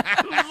extras.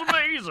 It was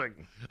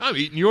amazing. I'm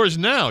eating yours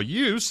now.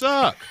 You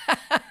suck.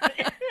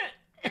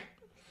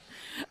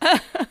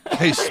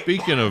 Hey,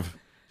 speaking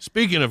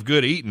of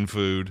good eating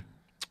food,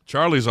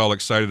 Charlie's all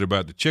excited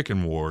about the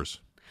chicken wars.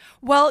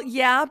 Well,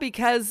 yeah,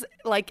 because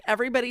like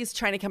everybody's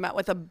trying to come out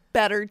with a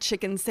better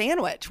chicken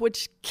sandwich,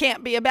 which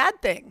can't be a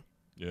bad thing.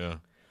 Yeah.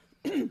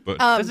 But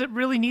does it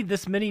really need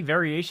this many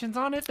variations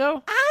on it,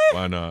 though?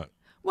 Why not?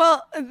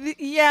 Well,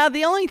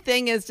 the only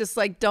thing is just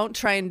like don't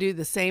try and do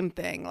the same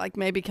thing. Like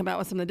maybe come out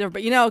with something different.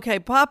 But okay,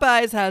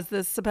 Popeyes has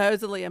this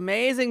supposedly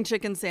amazing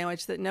chicken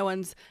sandwich that no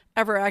one's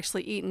ever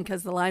actually eaten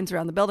because the lines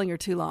around the building are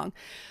too long.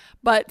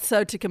 But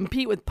so to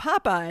compete with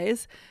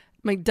Popeyes,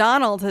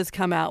 McDonald's has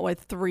come out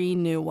with 3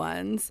 new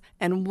ones,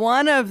 and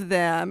one of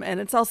them, and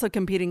it's also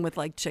competing with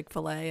like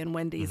Chick-fil-A and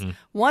Wendy's.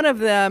 One of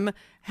them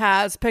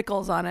has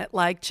pickles on it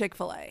like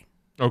Chick-fil-A.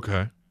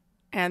 Okay.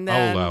 And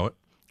then I'll allow it.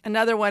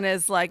 Another one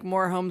is like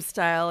more home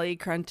style-y,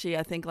 crunchy,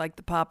 I think like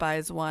the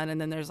Popeyes one, and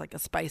then there's like a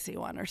spicy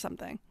one or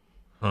something.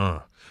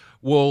 Huh.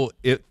 Well,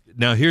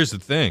 now here's the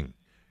thing.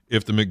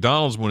 If the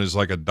McDonald's one is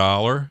like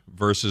 $1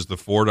 versus the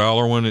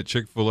 $4 one at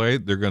Chick-fil-A,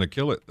 they're going to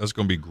kill it. That's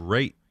going to be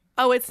great.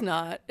 Oh, it's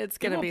not. It's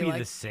going to be like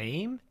the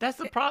same. That's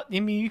the problem.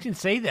 I mean, you can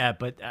say that,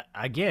 but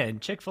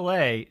again,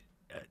 Chick-fil-A,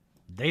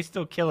 they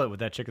still kill it with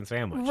that chicken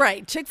sandwich.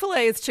 Right.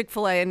 Chick-fil-A is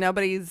Chick-fil-A, and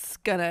nobody's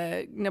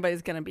gonna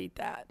beat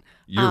that.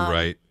 You're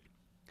right.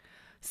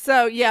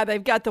 So yeah,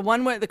 they've got the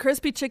one with the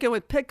crispy chicken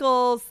with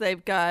pickles.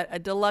 They've got a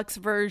deluxe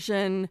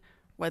version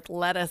with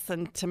lettuce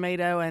and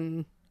tomato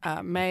and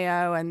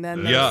mayo, and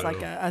then there's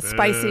like a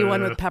spicy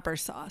one with pepper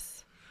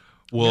sauce.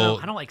 Well,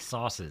 I don't like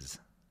sauces.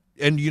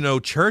 And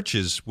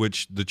churches,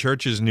 which the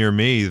churches near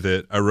me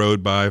that I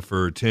rode by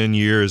for 10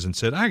 years and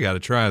said, I got to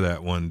try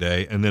that one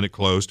day. And then it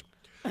closed.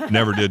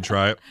 Never did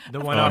try it. The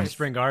one off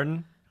Spring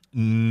Garden?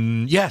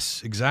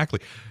 Yes, exactly.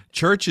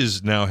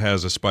 Churches now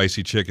has a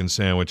spicy chicken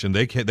sandwich, and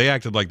they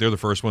acted like they're the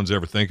first ones to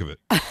ever think of it.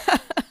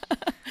 That's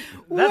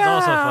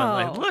also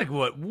fun. Like, look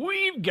what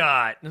we've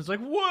got. And it's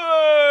like,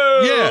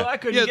 whoa! Yeah, I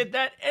couldn't get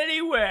that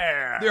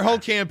anywhere. Their whole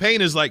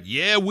campaign is like,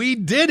 yeah, we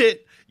did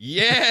it.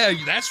 Yeah,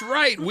 that's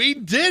right. We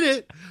did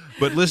it.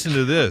 But listen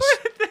to this.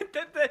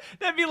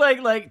 That'd be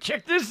like,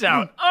 check this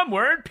out. I'm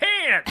wearing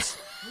pants.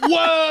 Whoa!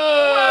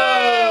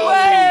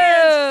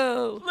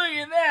 Whoa! Look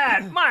at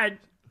that. My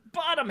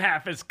bottom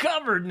half is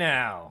covered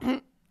now.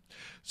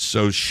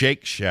 So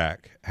Shake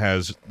Shack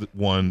has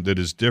one that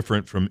is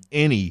different from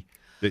any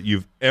that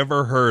you've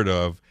ever heard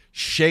of.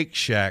 Shake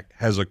Shack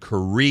has a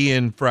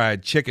Korean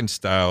fried chicken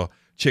style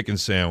chicken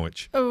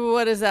sandwich.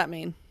 What does that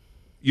mean?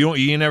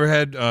 You never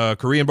had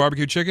Korean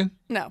barbecue chicken?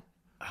 No.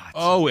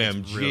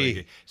 OMG. Really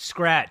good.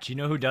 Scratch. You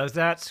know who does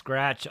that?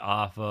 Scratch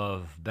off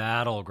of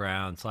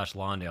Battleground /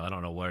 Lawndale. I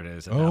don't know what it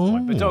is at that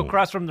point. But it's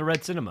across from the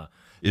Red Cinema.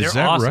 Is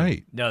They're that awesome.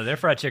 right? No, their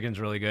fried chicken's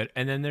really good.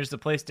 And then there's the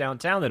place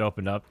downtown that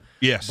opened up.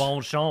 Yes.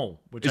 Bonchon.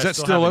 Which Is I that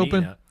still still haven't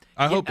open? eaten.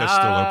 I hope that's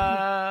still open.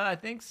 I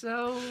think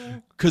so.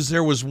 Because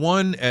there was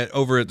one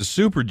over at the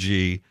Super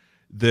G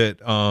that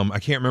I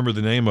can't remember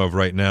the name of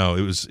right now.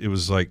 It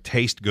was like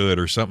Taste Good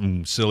or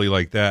something silly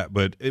like that.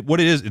 But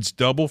what it is, it's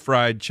double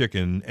fried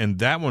chicken, and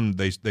that one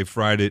they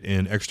fried it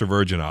in extra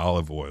virgin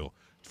olive oil.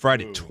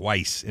 Fried it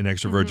twice in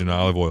extra virgin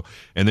olive oil,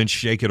 and then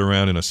shake it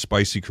around in a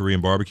spicy Korean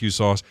barbecue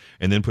sauce,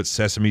 and then put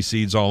sesame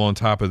seeds all on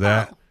top of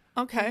that.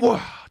 Oh, okay. Wow,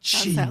 that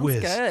gee sounds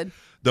whiz. good.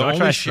 I'll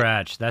try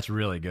Scratch. That's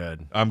really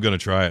good. I'm going to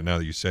try it now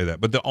that you say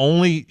that. But the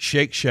only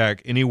Shake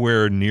Shack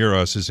anywhere near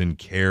us is in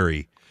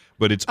Cary.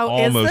 But it's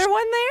almost... is there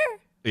one there?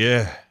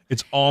 Yeah.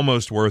 It's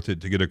almost worth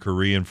it to get a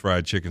Korean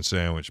fried chicken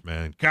sandwich,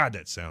 man. God,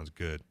 that sounds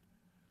good.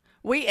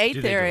 We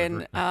ate there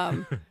in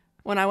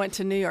when I went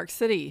to New York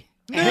City.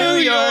 New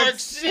York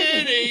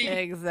City!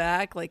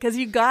 Exactly. Because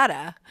you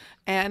gotta.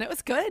 And it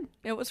was good.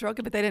 It was real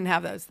good, but they didn't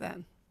have those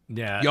then.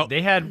 Yeah.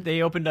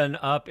 They opened an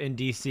up in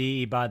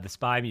D.C. by the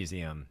Spy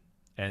Museum.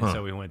 And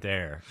so we went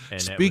there,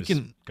 and it was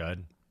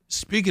good.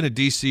 Speaking of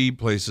D.C.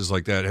 places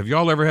like that, have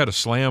y'all ever had a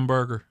Slam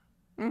Burger?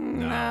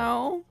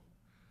 No.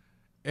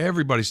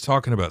 Everybody's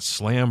talking about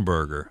Slam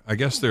Burger. I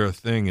guess they're a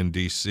thing in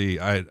D.C.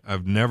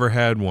 I've never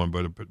had one,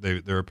 but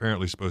they're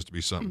apparently supposed to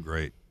be something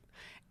great.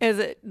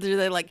 Do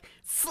they like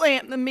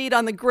slam the meat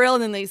on the grill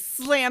and then they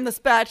slam the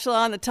spatula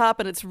on the top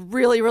and it's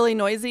really, really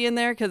noisy in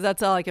there? Because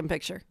that's all I can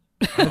picture.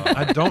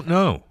 I don't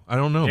know.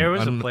 There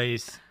was a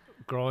place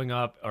growing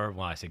up, or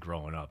well, I say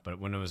growing up, but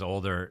when I was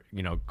older,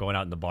 going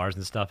out in the bars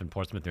and stuff in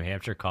Portsmouth, New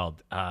Hampshire,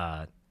 called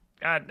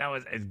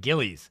it's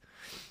Gillies.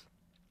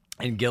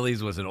 And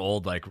Gillies was an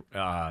old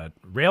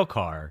rail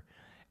car,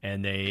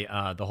 and they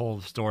the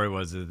whole story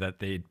was that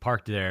they'd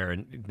parked there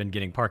and been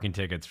getting parking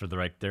tickets for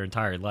their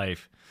entire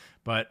life.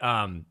 But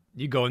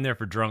you go in there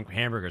for drunk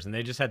hamburgers, and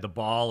they just had the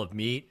ball of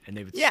meat, and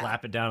they would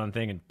slap it down on the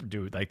thing and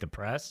do like the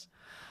press.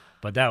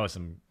 But that was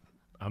some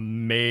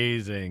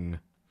amazing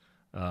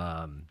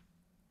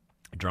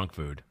drunk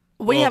food.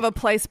 We have a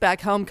place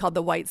back home called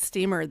the White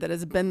Steamer that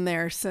has been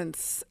there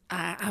since,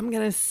 I'm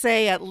going to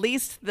say, at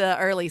least the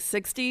early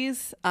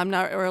 60s. I'm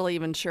not really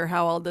even sure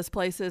how old this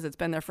place is. It's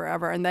been there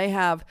forever. And they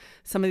have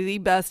some of the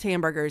best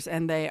hamburgers,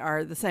 and they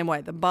are the same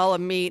way. The ball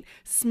of meat,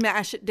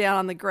 smash it down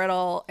on the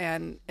griddle,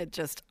 and it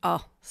just,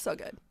 so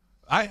good.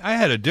 I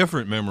had a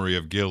different memory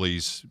of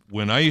Gillies.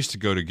 When I used to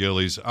go to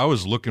Gillies, I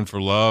was looking for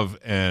love,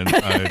 and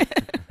I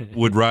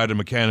would ride a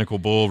mechanical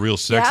bull real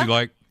sexy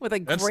like. With a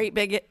great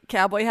big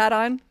cowboy hat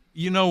on.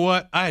 You know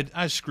what?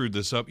 I screwed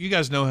this up. You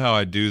guys know how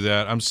I do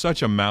that. I'm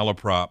such a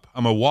malaprop.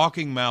 I'm a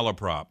walking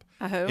malaprop.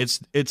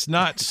 It's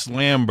not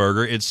Slam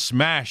Burger. It's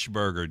Smash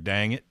Burger,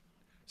 dang it.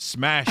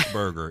 Smash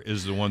Burger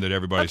is the one that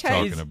everybody's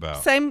talking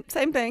about. Same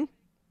thing.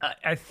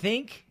 I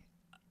think,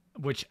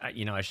 which,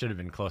 I should have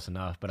been close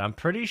enough, but I'm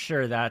pretty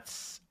sure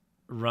that's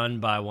run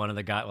by one of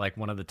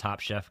the top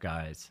chef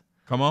guys.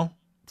 Come on.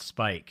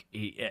 Spike.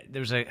 I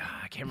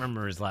can't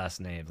remember his last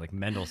name, like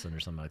Mendelsohn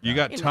or something like that. You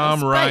got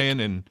Tom Ryan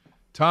and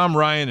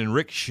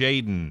Rick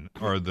Shaden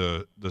are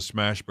the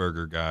Smash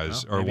Burger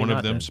guys. Are one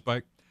of them then.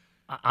 Spike?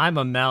 I'm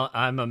a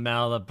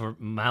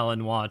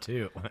Malinois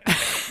too.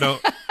 No.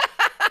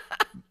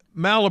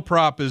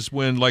 Malaprop is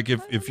when, like,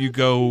 if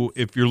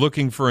you're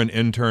looking for an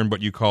intern,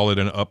 but you call it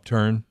an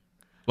upturn.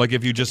 Like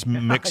if you just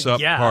mix up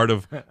part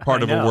of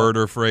a word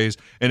or phrase,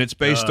 and it's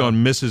based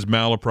on Mrs.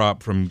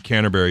 Malaprop from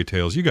Canterbury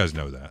Tales. You guys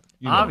know that.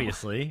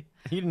 Obviously.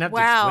 You didn't have to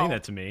explain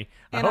that to me.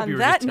 I hope you were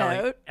just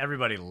telling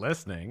everybody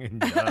listening.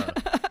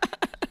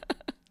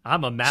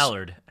 I'm a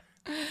mallard.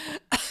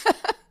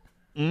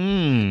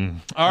 All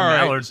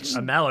right.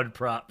 A mallard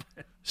prop.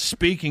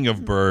 Speaking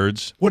of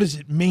birds, what does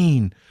it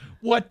mean?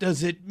 What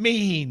does it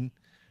mean?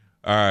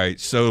 All right,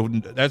 so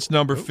that's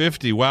number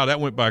 50. Wow, that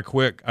went by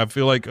quick. I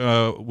feel like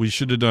we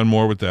should have done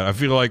more with that. I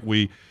feel like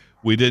we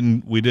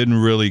didn't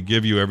really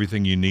give you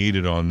everything you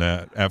needed on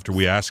that after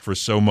we asked for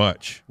so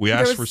much. We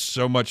asked for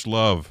so much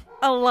love.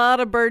 A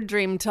lot of bird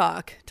dream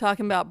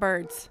talking about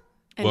birds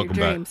and Welcome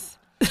your dreams.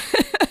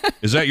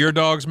 Is that your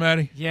dogs,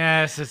 Maddie?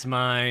 Yes, it's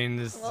mine.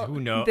 Who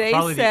knows? They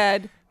Probably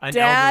said,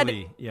 Dad,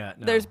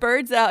 there's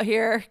birds out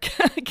here.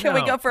 Can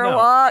we go for a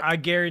walk? I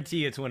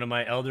guarantee it's one of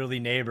my elderly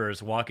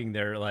neighbors walking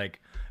their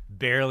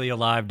barely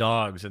alive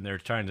dogs, and they're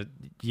trying to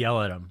yell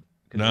at them.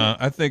 No,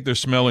 I think they're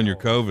smelling your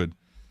COVID.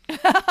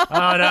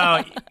 Oh,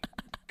 no.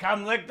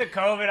 Come lick the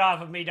COVID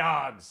off of me,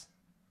 dogs.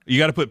 You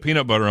got to put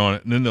peanut butter on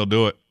it, and then they'll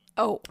do it.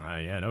 Oh.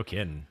 Yeah, no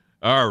kidding.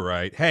 All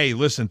right. Hey,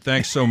 listen,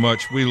 thanks so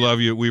much. We love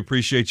you. We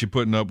appreciate you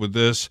putting up with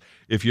this.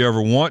 If you ever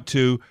want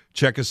to,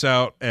 check us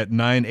out at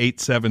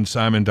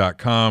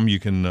 987simon.com. You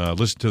can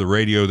listen to the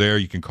radio there.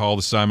 You can call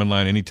the Simon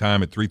line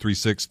anytime at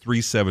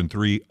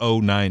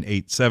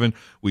 336-373-0987.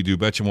 We do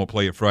Bet You Won't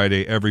Play It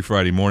Friday every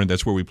Friday morning.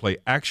 That's where we play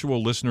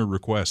actual listener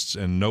requests,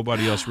 and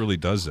nobody else really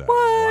does that.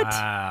 What?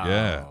 Wow.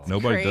 Yeah,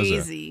 nobody does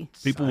that.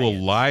 People will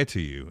lie to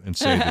you and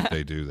say that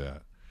they do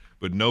that,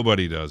 but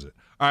nobody does it.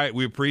 All right,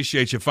 we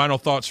appreciate you. Final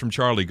thoughts from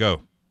Charlie.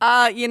 Go.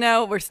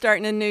 We're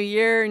starting a new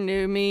year,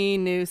 new me,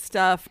 new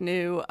stuff,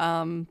 new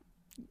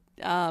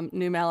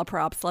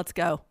malaprops. Let's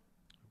go.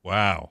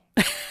 Wow.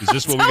 Is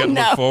this what we got to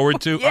look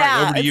forward to? Yeah,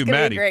 all right, over to you, gonna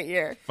Maddie. Be a great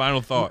year.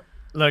 Final thought.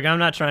 Look, I'm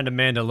not trying to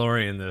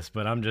Mandalorian this,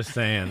 but I'm just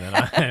saying that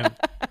I am.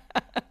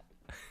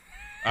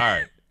 All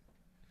right.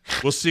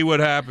 We'll see what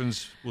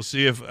happens. We'll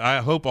see I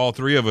hope all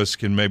three of us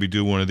can maybe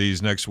do one of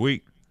these next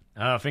week.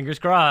 Fingers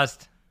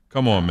crossed.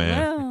 Come on,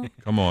 man.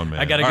 Come on, man.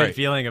 I got a good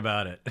feeling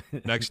about it.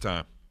 Next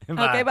time.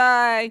 Bye. Okay,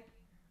 bye.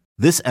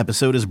 This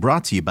episode is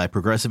brought to you by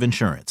Progressive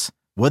Insurance.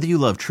 Whether you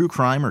love true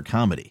crime or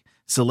comedy,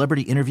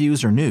 celebrity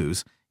interviews or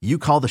news, you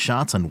call the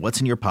shots on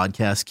what's in your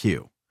podcast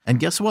queue. And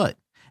guess what?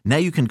 Now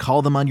you can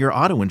call them on your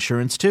auto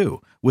insurance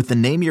too with the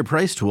Name Your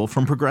Price tool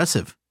from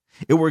Progressive.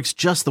 It works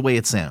just the way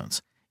it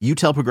sounds. You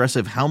tell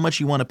Progressive how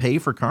much you want to pay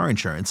for car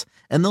insurance,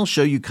 and they'll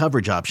show you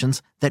coverage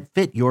options that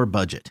fit your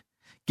budget.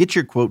 Get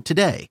your quote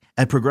today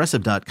at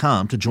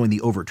Progressive.com to join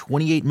the over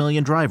 28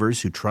 million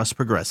drivers who trust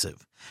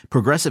Progressive.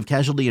 Progressive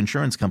Casualty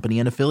Insurance Company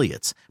and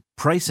Affiliates.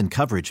 Price and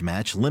coverage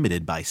match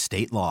limited by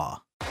state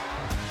law.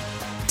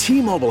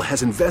 T-Mobile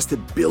has invested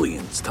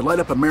billions to light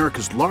up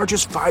America's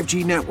largest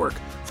 5G network,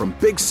 from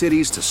big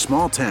cities to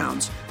small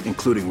towns,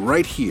 including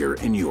right here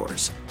in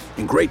yours.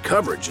 And great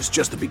coverage is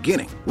just the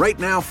beginning. Right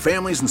now,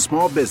 families and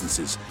small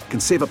businesses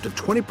can save up to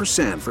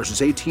 20%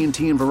 versus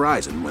AT&T and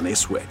Verizon when they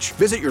switch.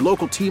 Visit your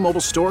local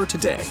T-Mobile store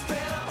today.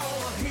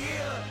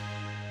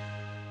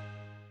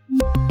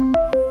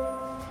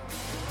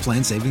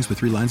 Plan savings with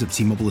 3 lines of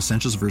T-Mobile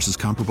Essentials versus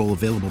comparable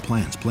available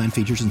plans. Plan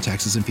features and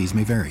taxes and fees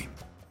may vary.